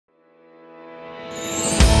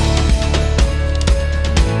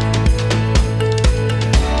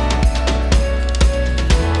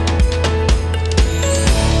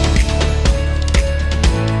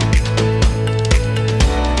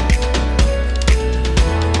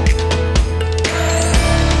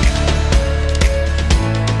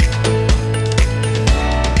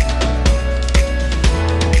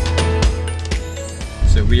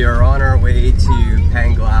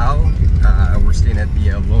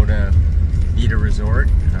gonna need a resort.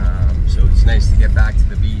 So it's nice to get back to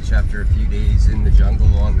the beach after a few days in the jungle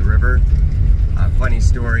along the river. Funny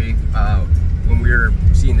story, when we were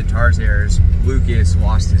seeing the tarsiers, Lucas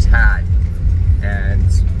lost his hat, and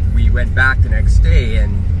we went back the next day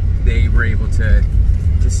and they were able to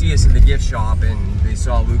see us in the gift shop, and they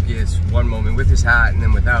saw Lucas one moment with his hat and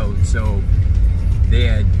then without. So they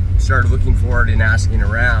had started looking for it and asking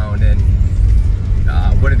around, and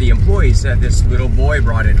one of the employees said this little boy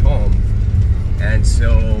brought it home. And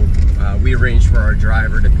so we arranged for our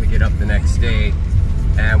driver to pick it up the next day,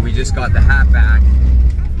 and we just got the hat back,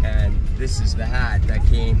 and this is the hat that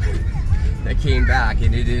came back,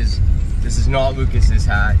 and this is not Lucas's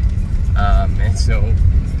hat. And so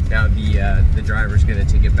now the driver's gonna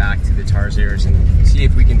take it back to the tarsiers and see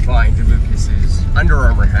if we can find Lucas's Under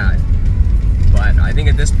Armour hat. But I think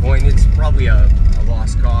at this point it's probably a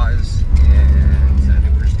lost cause, and I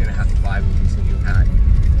think we're just gonna have to buy Lucas a new hat.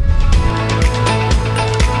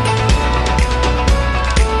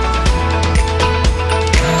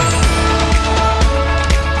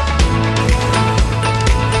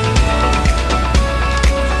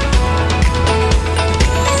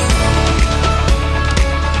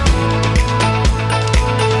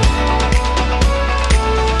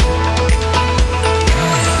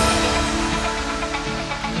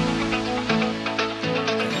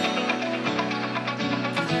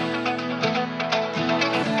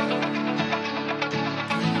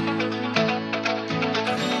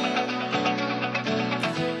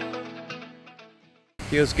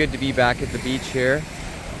 Feels good to be back at the beach here.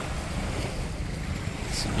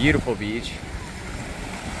 It's a beautiful beach.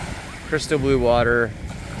 Crystal blue water,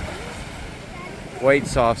 white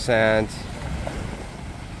soft sand.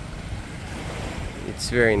 It's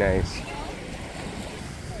very nice.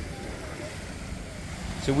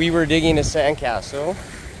 So we were digging a sandcastle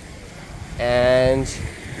and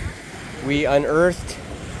we unearthed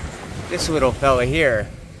this little fella here.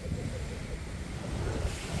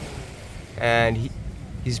 And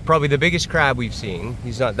he's probably the biggest crab we've seen.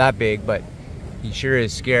 He's not that big, but he sure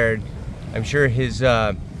is scared. I'm sure his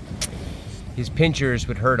pinchers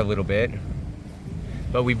would hurt a little bit.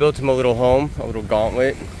 But we built him a little home, a little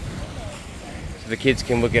gauntlet, so the kids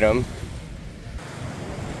can look at him.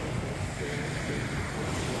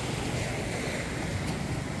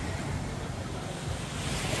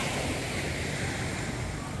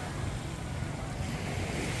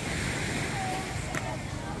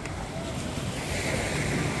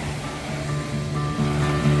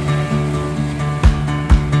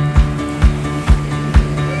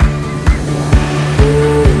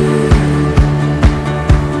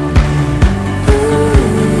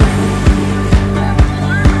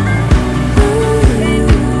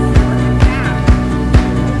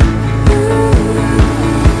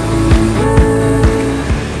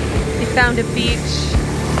 Found a beach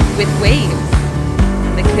with waves.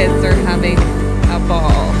 The kids are having a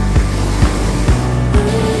ball.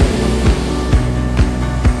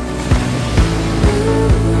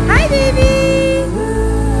 Hi, baby!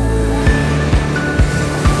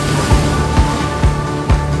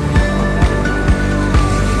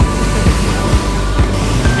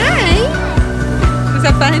 Hi! Was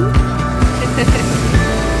that fun?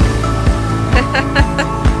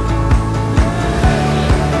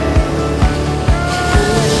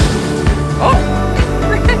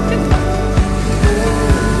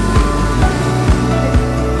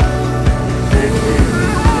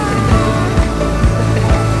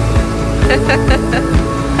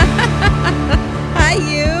 Hi,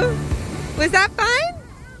 you. Was that fun?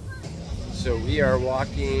 So we are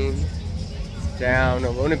walking down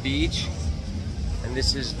Alona Beach, and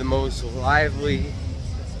this is the most lively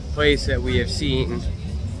place that we have seen.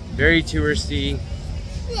 Very touristy.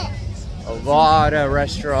 A lot of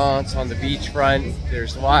restaurants on the beachfront.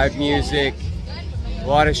 There's live music, a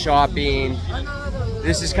lot of shopping.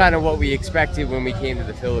 This is kind of what we expected when we came to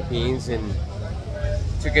the Philippines, and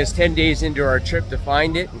took us 10 days into our trip to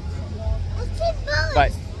find it.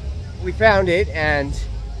 But we found it, and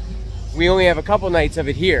we only have a couple nights of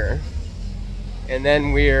it here. And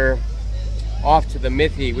then we're off to the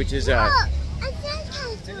Mithi, which is a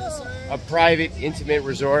private, intimate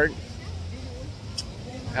resort.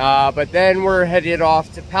 But then we're headed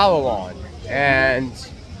off to Palawan, and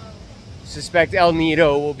suspect El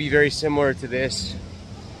Nido will be very similar to this.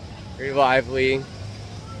 Very lively.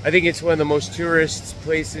 I think it's one of the most tourist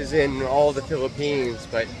places in all the Philippines,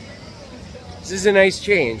 but this is a nice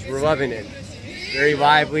change. We're loving it. Very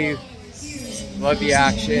lively. Love the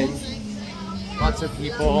action. Lots of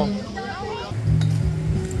people.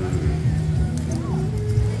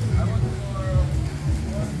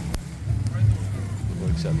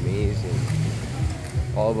 looks amazing.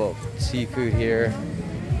 All about seafood here.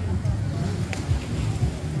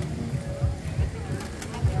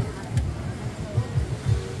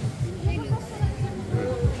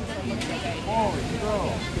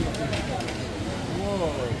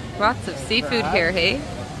 Lots of seafood here, hey?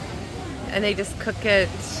 And they just cook it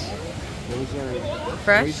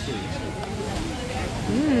fresh.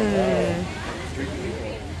 Mmm.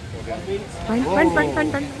 Run, run, run,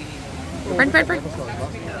 run, run. Run, run, run.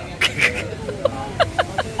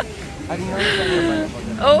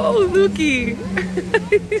 Oh, Lukey.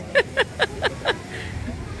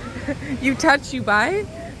 You touch, you buy?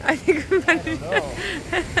 I think.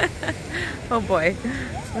 Oh boy.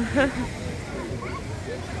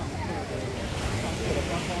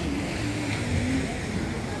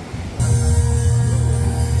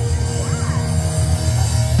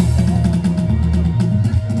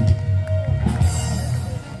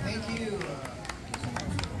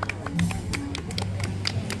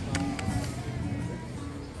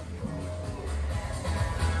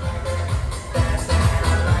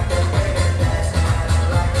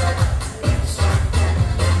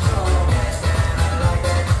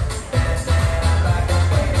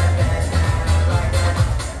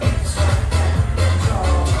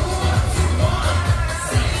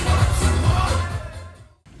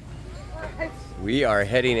 We are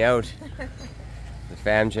heading out. The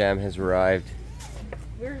fam jam has arrived.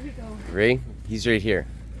 Where are we going? Ray, he's right here.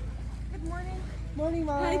 Good morning. Morning,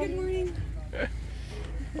 Mom. Hi, good morning.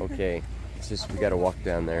 Okay, it's just we gotta walk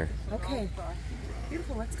down there. Okay.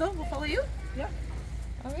 Beautiful. Let's go. We'll follow you. Yeah.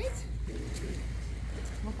 All right.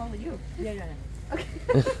 We'll follow you. Yeah, yeah,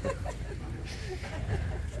 yeah.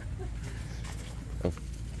 Okay.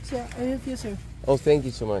 Sir, I help you, sir. Oh, thank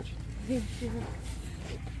you so much.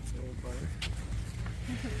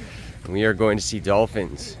 We are going to see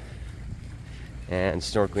dolphins and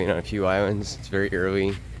snorkeling on a few islands. It's very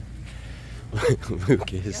early.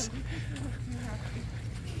 Lucas.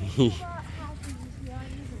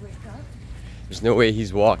 There's no way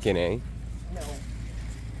he's walking, eh? No.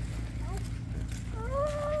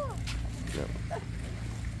 No.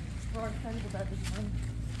 We're excited about this one.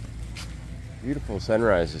 Beautiful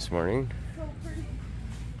sunrise this morning. So pretty.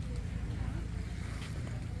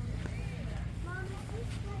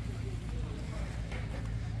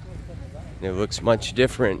 It looks much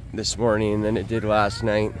different this morning than it did last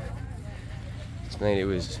night. Last night it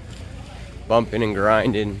was bumping and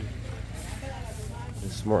grinding.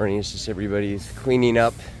 This morning it's just everybody's cleaning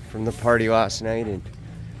up from the party last night and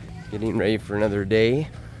getting ready for another day.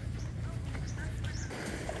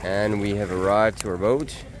 And we have arrived to our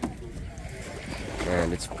boat.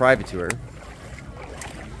 And it's a private tour.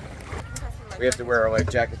 We have to wear our life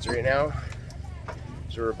jackets right now.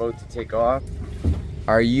 So we're about to take off.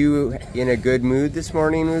 Are you in a good mood this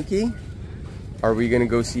morning, Mookie? Are we gonna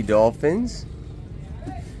go see dolphins?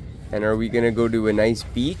 And are we gonna go to a nice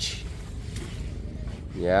beach?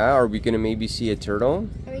 Yeah, are we gonna maybe see a turtle?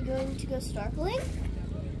 Are we going to go snorkeling?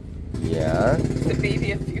 Yeah. The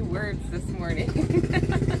baby a few words this morning.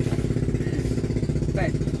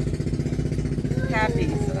 But happy,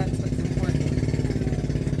 so that's what's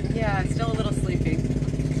important. Yeah, still a little sleepy.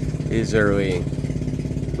 It is early.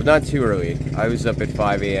 But not too early. I was up at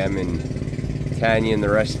 5 a.m. and Tanya and the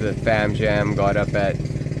rest of the fam jam got up at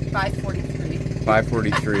 5:43.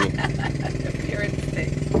 5:43. You're in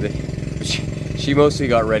 6. She mostly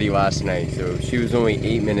got ready last night, so she was only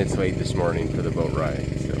 8 minutes late this morning for the boat ride.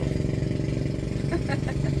 So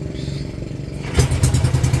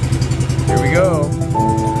here we go.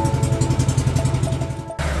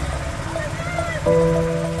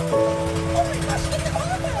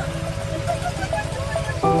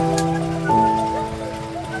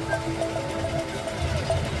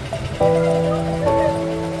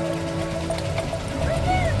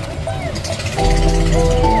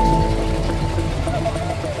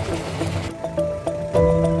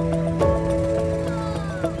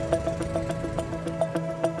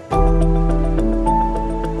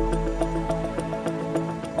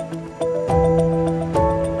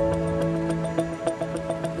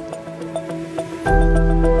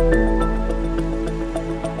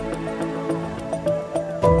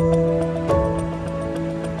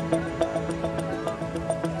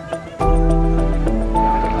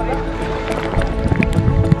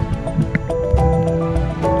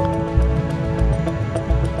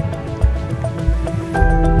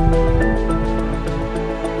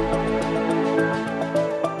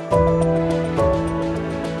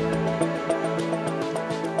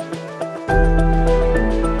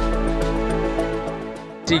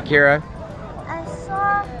 See, Kira? I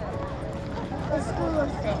saw a school of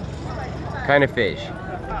fish. Kind of fish.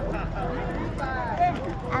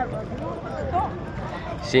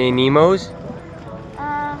 See any Nemos?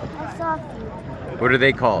 I saw a few. What are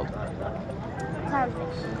they called?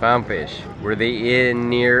 Clownfish. Clownfish. Were they in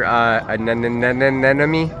near an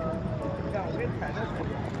anemone?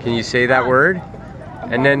 Can you say that word?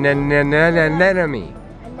 Anemone.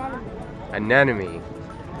 Anemone.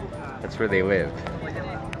 That's where they live.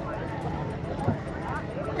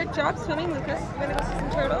 Good job swimming, Lucas. You gonna go see some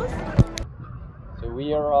turtles? So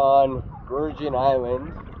we are on Virgin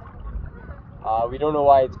Island. We don't know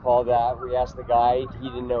why it's called that. We asked the guide, he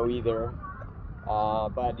didn't know either.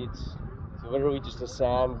 But it's literally just a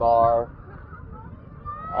sandbar.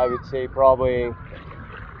 I would say probably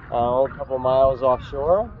a couple miles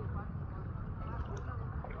offshore.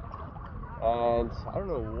 And I don't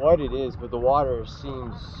know what it is, but the water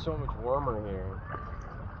seems so much warmer here.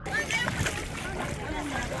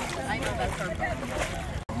 I know that's our problem.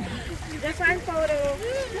 Just one photo.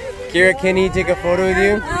 Kira, can he take a photo with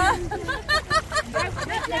you?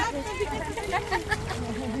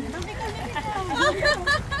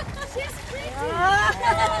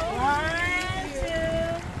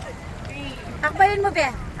 Akbayin mo, Be.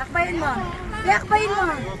 Akbayin mo. Be, akbayin mo.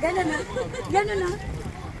 Ganun na. Ganun na.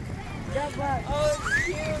 Oh,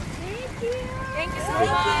 cute. Thank you. Thank you so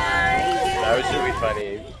Thank much. you. That was really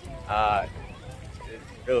funny. The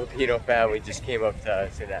Filipino family just came up to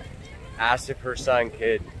us and asked if her son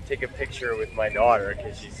could take a picture with my daughter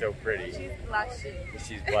because she's so pretty. She's blushing.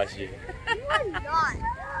 She's blushing. You're not.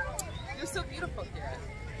 You're so beautiful, Kira.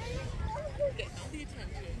 Get all the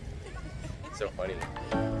attention. It's so funny.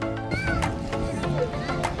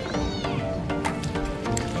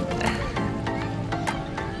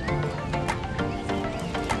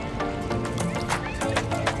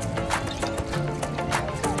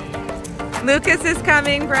 Lucas is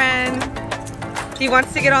coming, Bren. He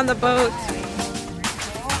wants to get on the boat.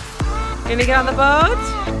 You gonna get on the boat?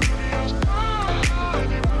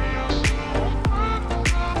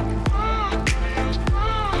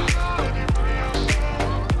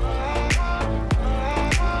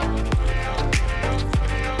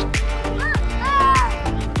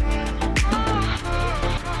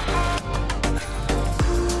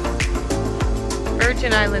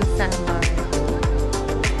 Virgin Island sandbar.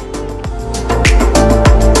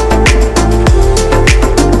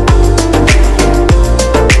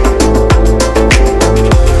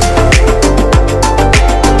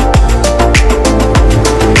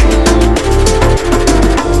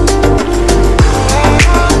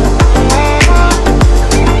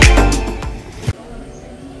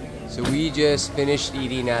 So we just finished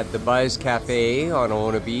eating at the Buzz Cafe on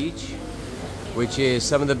Oona Beach, which is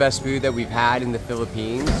some of the best food that we've had in the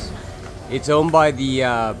Philippines. It's owned by the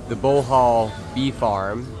Bohol bee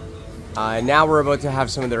farm. Now we're about to have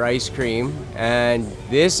some of their ice cream, and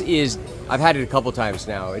this is, I've had it a couple times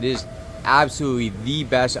now. It is absolutely the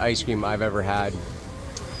best ice cream I've ever had.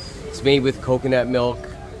 It's made with coconut milk.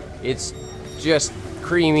 It's just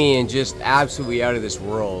creamy and just absolutely out of this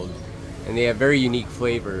world. And they have very unique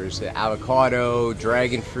flavors: avocado,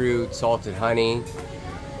 dragon fruit, salted honey.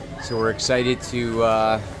 So we're excited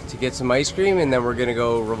to get some ice cream, and then we're gonna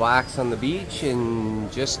go relax on the beach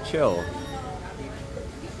and just chill.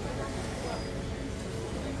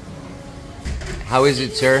 How is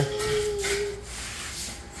it, sir?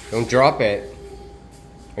 Don't drop it.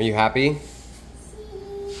 Are you happy?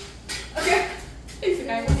 Okay. He's like,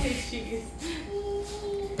 I want his cheese.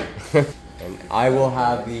 And I will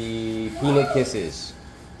have the peanut kisses.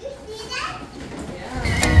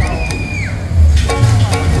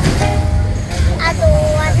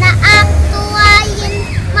 Aduh, na aktuayin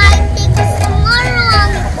my things tomorrow.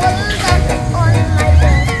 I'm all on my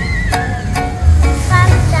bed.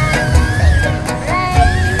 Sometimes thank you for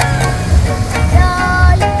rain.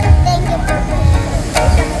 Joy, thank you for rain.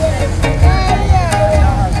 It's a beautiful day.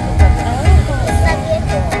 It's a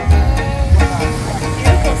beautiful day.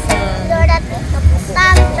 You're the beautiful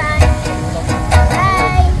sunshine.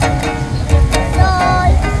 Rain. Joy,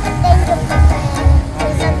 thank you for rain.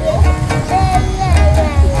 It's a beautiful day.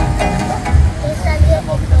 It's a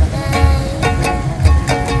beautiful day.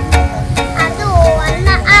 Aduan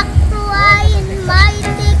na aktuayin my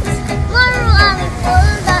things. Tomorrow ang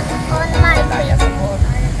pulled up on my face.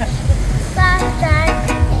 Sunshine,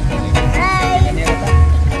 rain,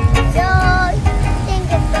 joy, thank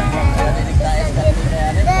you for rain. It's a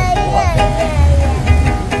beautiful day.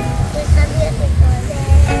 It's a beautiful day.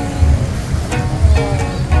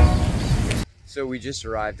 So we just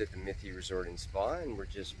arrived at the Mithi Resort and Spa, and we're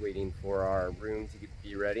just waiting for our room to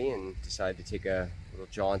be ready and decide to take a little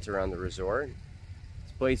jaunt around the resort.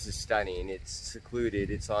 It's place is stunning. It's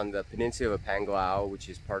secluded. It's on the peninsula of Panglao, which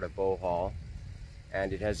is part of Bohol,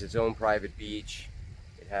 and it has its own private beach.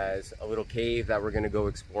 It has a little cave that we're going to go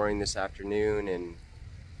exploring this afternoon, and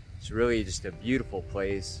it's really just a beautiful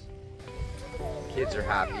place. Kids are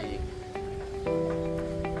happy.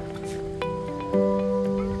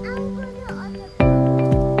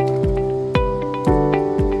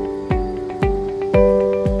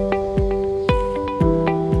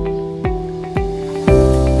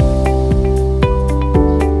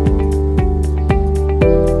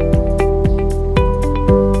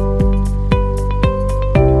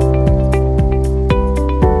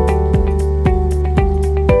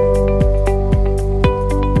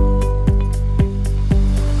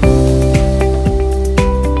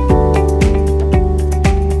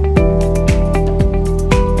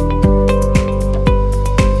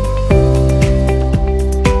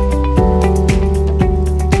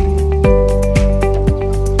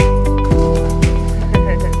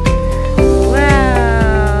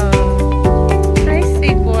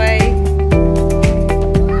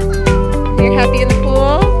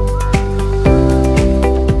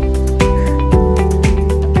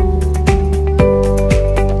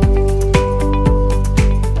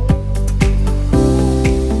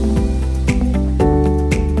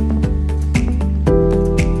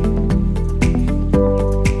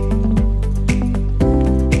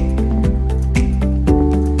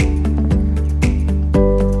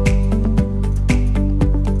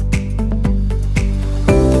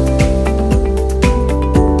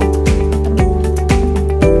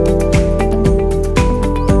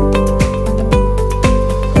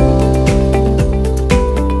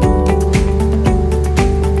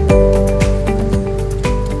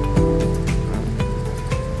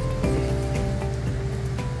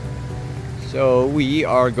 So we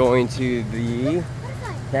are going to the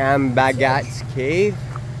Cambagat's cave,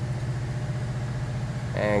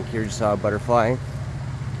 and here just saw a butterfly.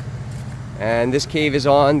 And this cave is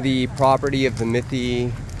on the property of the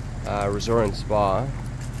Mithi Resort and Spa,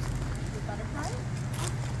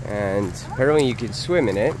 and apparently you can swim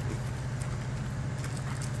in it.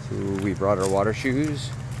 So we brought our water shoes.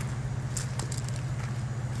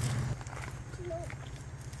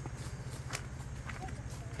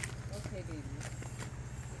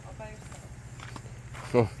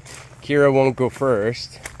 Kira won't go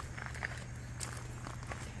first,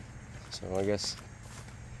 so I guess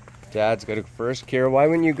Dad's got to go first. Kira, why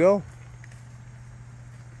wouldn't you go?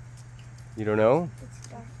 You don't know?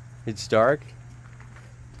 It's dark.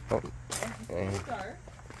 It's dark? Oh, and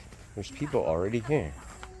there's people already here.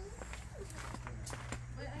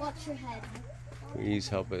 Watch your head. Please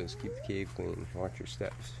help us keep the cave clean. Watch your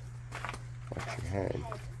steps. Watch your head.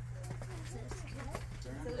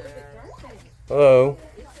 Hello.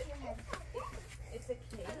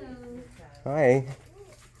 Hi.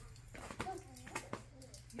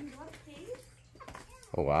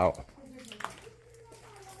 Oh wow.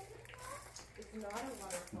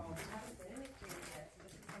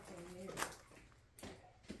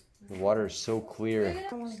 The water is so clear.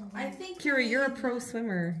 I think, Kira, you're a pro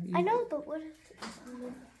swimmer. I know, but what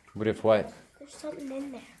if What? there's something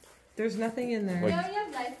in there? There's nothing in there.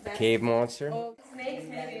 Like cave monster? Oh, snakes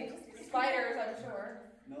maybe. Spiders, I'm sure.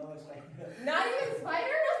 No, not even spiders?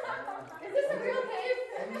 Is this a real cave?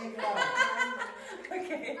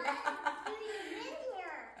 Okay.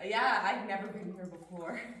 Yeah, I've never been here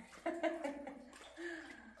before.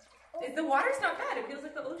 The water's not bad. It feels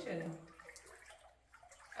like the ocean.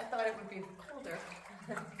 I thought it would be colder.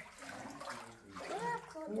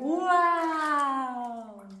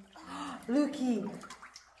 Wow! Lukey,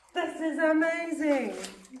 this is amazing.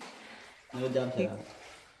 No jumping.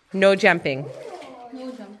 No jumping.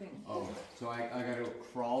 No jumping. Oh, so I gotta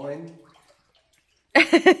crawl in?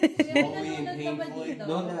 Slowly and painfully?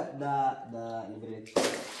 No, the bridge.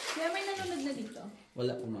 Kaya may nanonood na dito.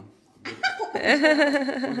 Wala po, ma'am.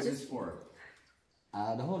 What's this for?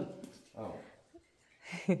 The hole. Oh.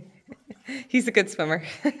 He's a good swimmer.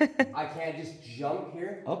 I can't just jump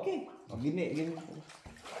here? Okay. Give me.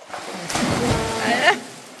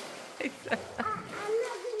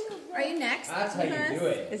 Are you next? That's how you do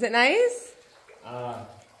it. Is it nice?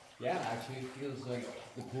 Yeah, actually it feels like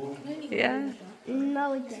the pool. Yeah.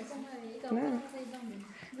 No, it doesn't. No.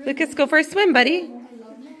 Lucas, go for a swim, buddy.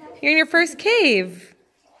 You're in your first cave.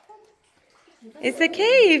 It's a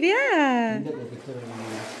cave, yeah.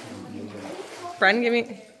 Bren, give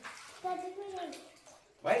me.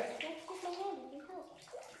 What?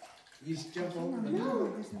 You just jump over the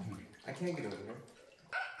no. I can't get over there.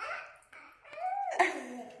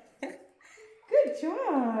 Good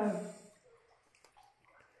job.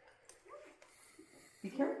 Be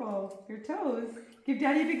Your toes. Give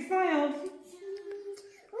Daddy a big smile.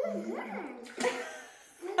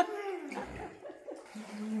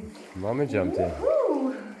 Mama jumped in.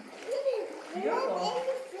 Ooh. Beautiful.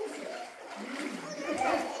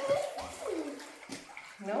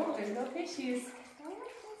 No, there's no fishies.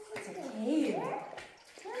 It's a cave.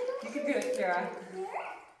 You can do it, Sarah.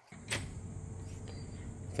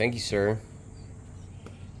 Thank you, sir.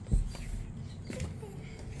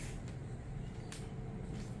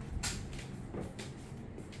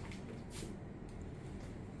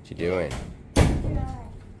 What you doing?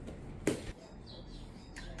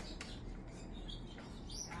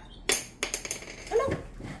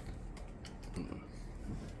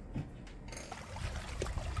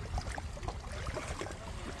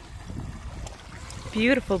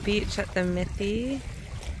 Beautiful beach at the Mithi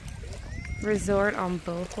Resort on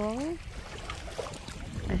Bohol.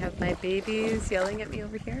 I have my babies yelling at me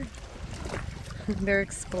over here. They're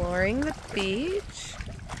exploring the beach.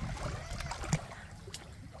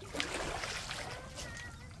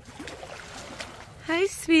 Hi,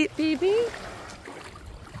 sweet baby.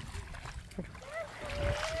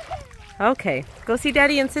 Okay, go see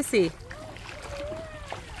Daddy and Sissy.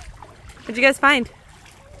 What'd you guys find?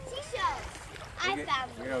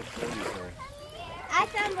 I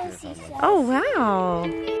found those seashells. Oh, wow.